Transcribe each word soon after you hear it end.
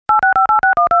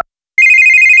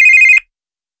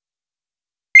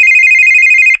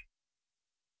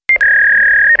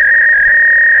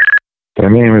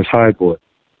name is High Boy.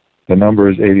 The number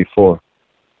is 84.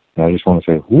 And I just want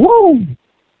to say, whoa!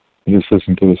 You just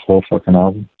listen to this whole fucking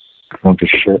album. Bunch of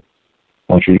shit.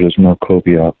 Why don't you just know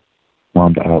Kobe out,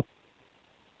 Wanda out,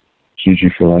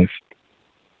 GG for life.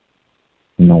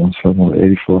 No one's talking about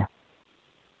 84.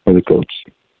 Or the GOATs.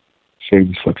 Save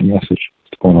this fucking message.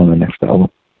 What's going on in the next album?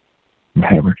 I'm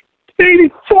hammered.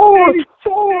 84!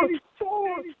 84!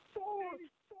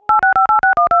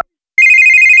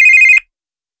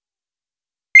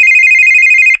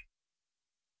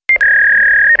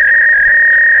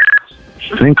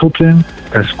 Singleton,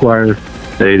 Esquire,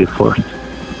 the 84th.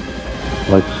 I'd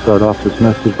like to start off this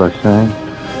message by saying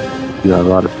you got a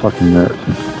lot of fucking nerves.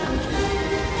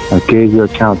 I gave you a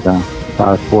countdown,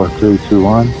 5, 4, 3, 2,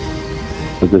 1.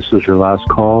 If this was your last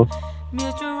call,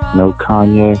 no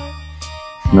Kanye,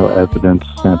 no evidence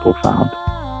sample found.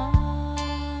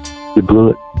 You blew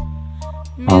it.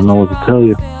 I don't know what to tell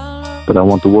you, but I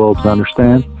want the world to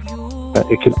understand that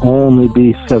it can only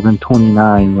be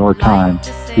 7:29 your time,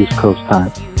 East Coast time.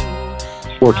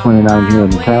 It's 4:29 here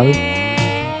in Cali.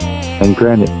 And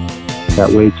granted,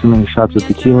 got way too many shots of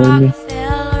tequila in me.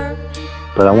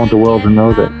 But I want the world to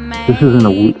know that this isn't a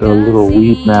little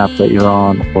weed nap that you're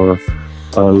on, or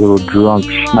a little drunk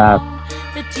snap,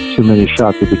 too many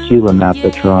shots of tequila nap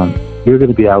that you're on. You're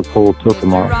going to be out cold till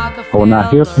tomorrow. I will not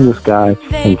hear from this guy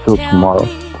until tomorrow.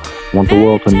 I want the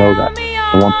world to know that.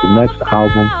 I want the next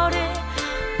album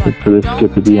for this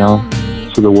Skit to be on,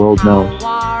 so the world knows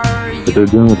that they're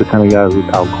dealing with the kind of guy who's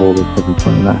out cold at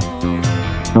 7:29.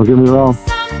 Don't get me wrong,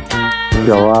 he's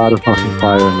got a lot of fucking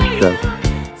fire in his chest.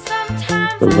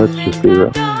 But let's just be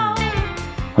real.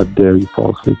 How dare you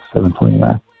fall asleep at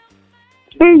 7:29?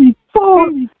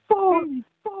 84!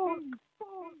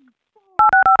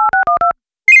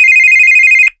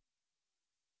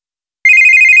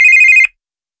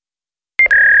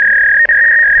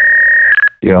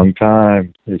 Young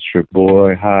time, it's your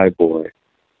boy, High Boy.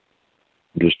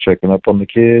 I'm just checking up on the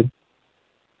kid,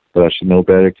 but I should know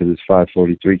better because it's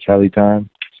 5:43 Cali time,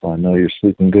 so I know you're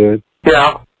sleeping good.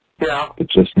 Yeah. But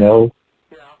just know,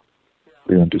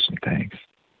 we're going to do some things.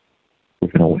 We're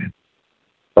going to win.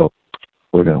 Oh,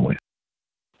 we're going to win.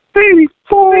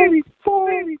 84!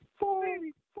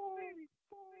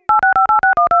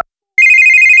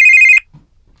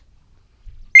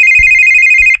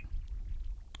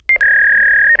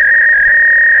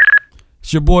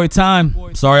 It's your boy Time.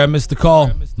 Sorry I missed the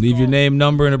call. Leave your name,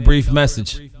 number, and a brief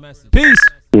message. Peace.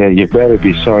 Yeah, you better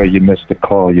be sorry you missed the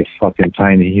call, you fucking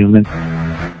tiny human.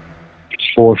 It's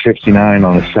 4:59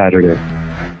 on a Saturday.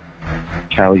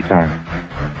 Cali time.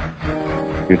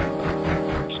 You're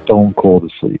stone cold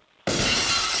asleep.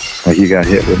 Like you got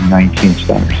hit with 19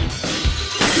 stars.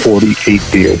 48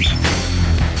 beers.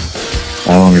 I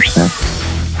don't understand.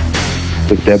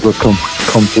 Did Deborah come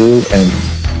through and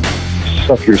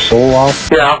suck your soul off?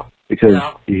 Yeah. Because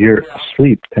you're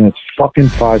asleep and it's fucking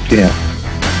 5 p.m.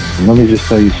 And let me just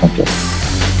tell you something.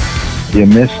 You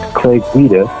missed Clay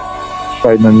Guida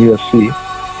fighting on UFC.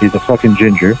 He's a fucking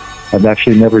ginger. I've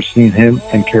actually never seen him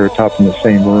and Carrot Top in the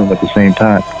same room at the same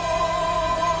time.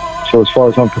 So as far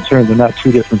as I'm concerned, they're not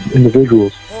two different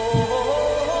individuals.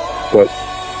 But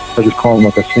I just call them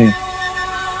like I see them.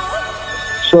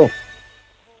 So,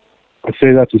 I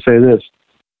say that to say this.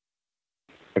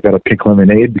 I got a pink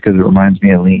lemonade because it reminds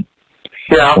me of lean.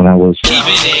 Yeah. When I was...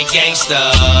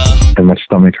 And my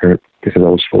stomach hurt because I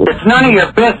was full. It's none of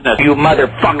your business, you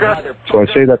motherfucker. So I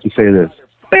say that to say this.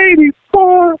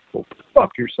 84! Well,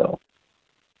 fuck yourself.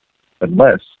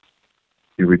 Unless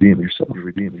you redeem yourself.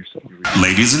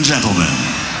 Ladies and gentlemen,